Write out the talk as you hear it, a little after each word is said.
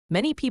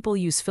Many people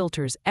use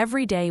filters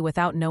every day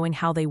without knowing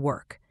how they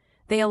work.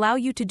 They allow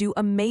you to do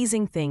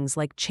amazing things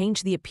like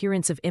change the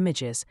appearance of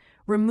images,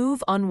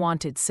 remove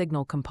unwanted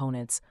signal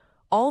components,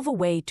 all the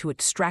way to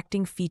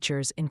extracting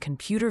features in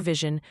computer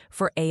vision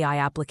for AI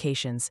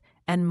applications,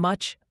 and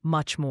much,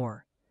 much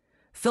more.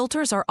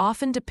 Filters are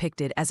often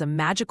depicted as a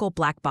magical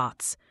black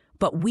box,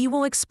 but we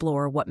will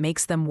explore what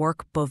makes them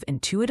work both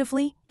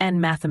intuitively and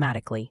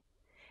mathematically.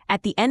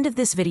 At the end of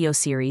this video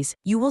series,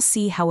 you will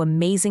see how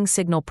amazing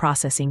signal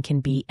processing can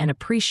be and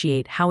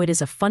appreciate how it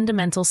is a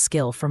fundamental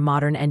skill for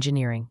modern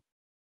engineering.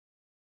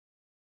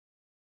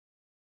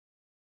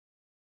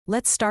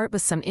 Let's start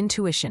with some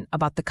intuition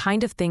about the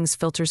kind of things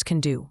filters can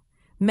do.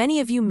 Many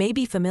of you may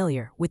be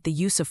familiar with the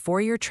use of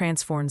Fourier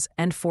transforms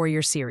and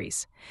Fourier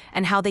series,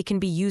 and how they can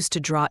be used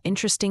to draw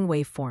interesting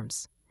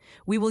waveforms.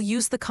 We will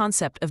use the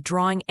concept of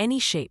drawing any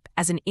shape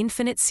as an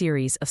infinite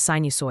series of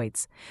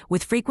sinusoids,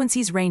 with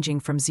frequencies ranging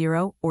from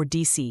 0, or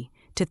DC,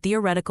 to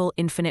theoretical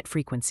infinite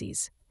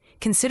frequencies.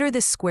 Consider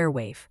this square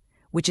wave,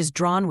 which is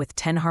drawn with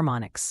 10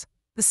 harmonics.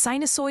 The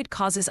sinusoid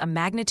causes a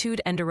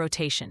magnitude and a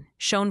rotation,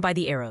 shown by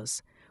the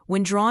arrows.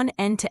 When drawn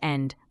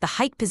end-to-end, the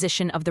height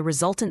position of the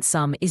resultant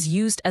sum is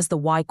used as the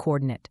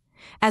y-coordinate.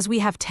 As we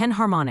have 10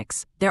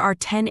 harmonics, there are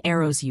 10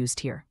 arrows used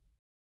here.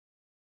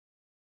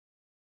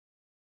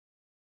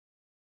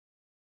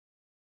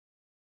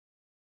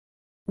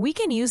 We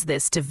can use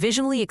this to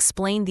visually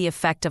explain the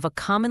effect of a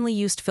commonly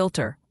used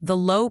filter, the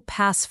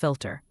low-pass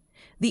filter.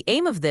 The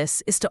aim of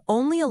this is to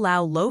only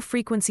allow low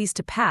frequencies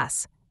to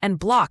pass and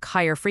block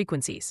higher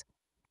frequencies.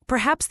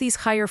 Perhaps these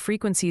higher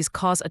frequencies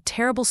cause a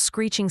terrible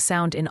screeching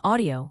sound in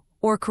audio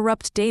or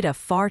corrupt data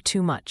far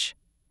too much.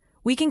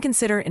 We can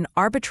consider an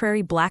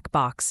arbitrary black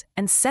box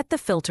and set the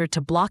filter to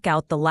block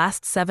out the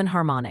last 7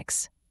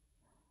 harmonics.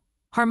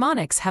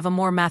 Harmonics have a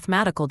more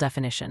mathematical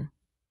definition.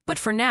 But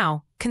for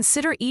now,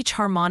 consider each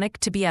harmonic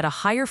to be at a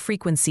higher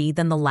frequency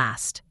than the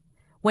last.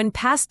 When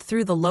passed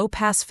through the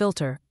low-pass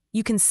filter,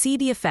 you can see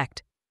the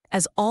effect,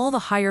 as all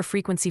the higher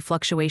frequency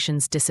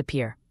fluctuations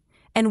disappear,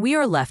 and we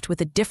are left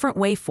with a different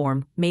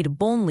waveform made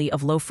only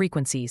of low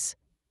frequencies.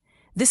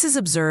 This is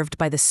observed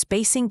by the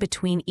spacing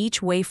between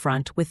each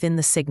wavefront within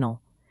the signal.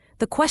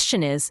 The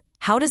question is,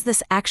 how does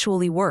this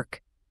actually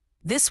work?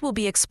 This will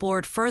be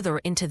explored further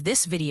into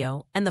this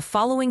video and the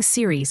following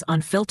series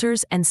on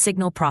filters and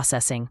signal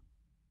processing.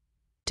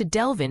 To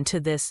delve into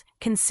this,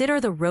 consider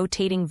the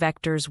rotating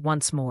vectors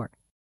once more.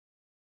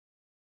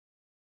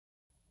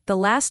 The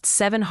last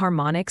 7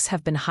 harmonics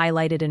have been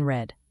highlighted in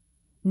red.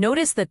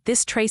 Notice that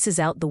this traces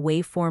out the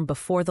waveform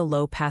before the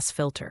low-pass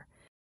filter.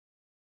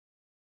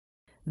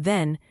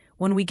 Then,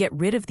 when we get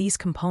rid of these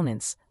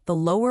components, the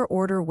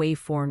lower-order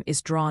waveform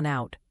is drawn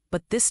out,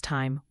 but this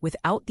time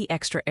without the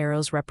extra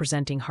arrows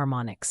representing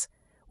harmonics.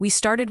 We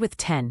started with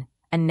 10,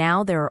 and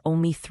now there are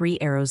only 3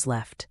 arrows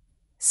left.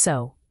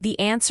 So, the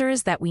answer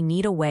is that we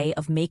need a way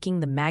of making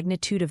the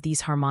magnitude of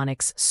these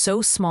harmonics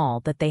so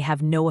small that they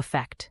have no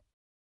effect.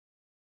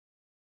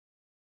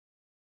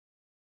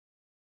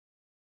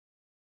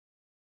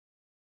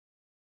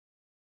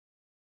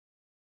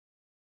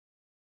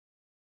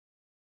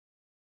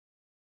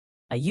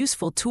 A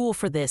useful tool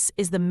for this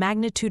is the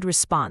magnitude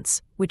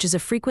response, which is a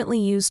frequently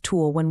used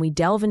tool when we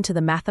delve into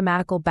the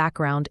mathematical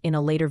background in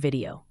a later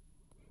video.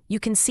 You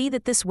can see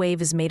that this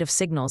wave is made of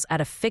signals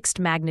at a fixed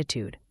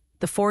magnitude,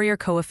 the Fourier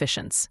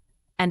coefficients,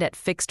 and at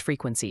fixed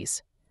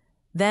frequencies.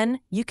 Then,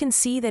 you can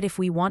see that if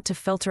we want to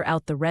filter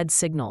out the red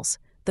signals,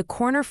 the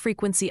corner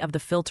frequency of the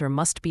filter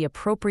must be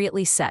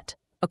appropriately set,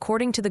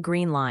 according to the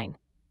green line.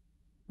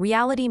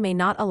 Reality may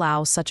not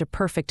allow such a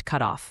perfect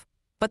cutoff,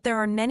 but there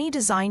are many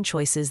design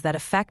choices that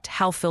affect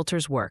how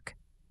filters work.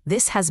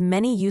 This has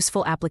many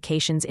useful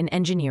applications in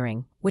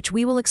engineering, which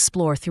we will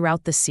explore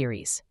throughout this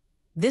series.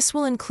 This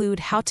will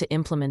include how to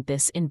implement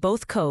this in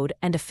both code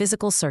and a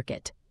physical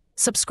circuit.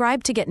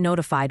 Subscribe to get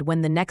notified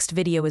when the next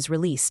video is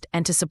released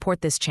and to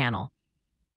support this channel.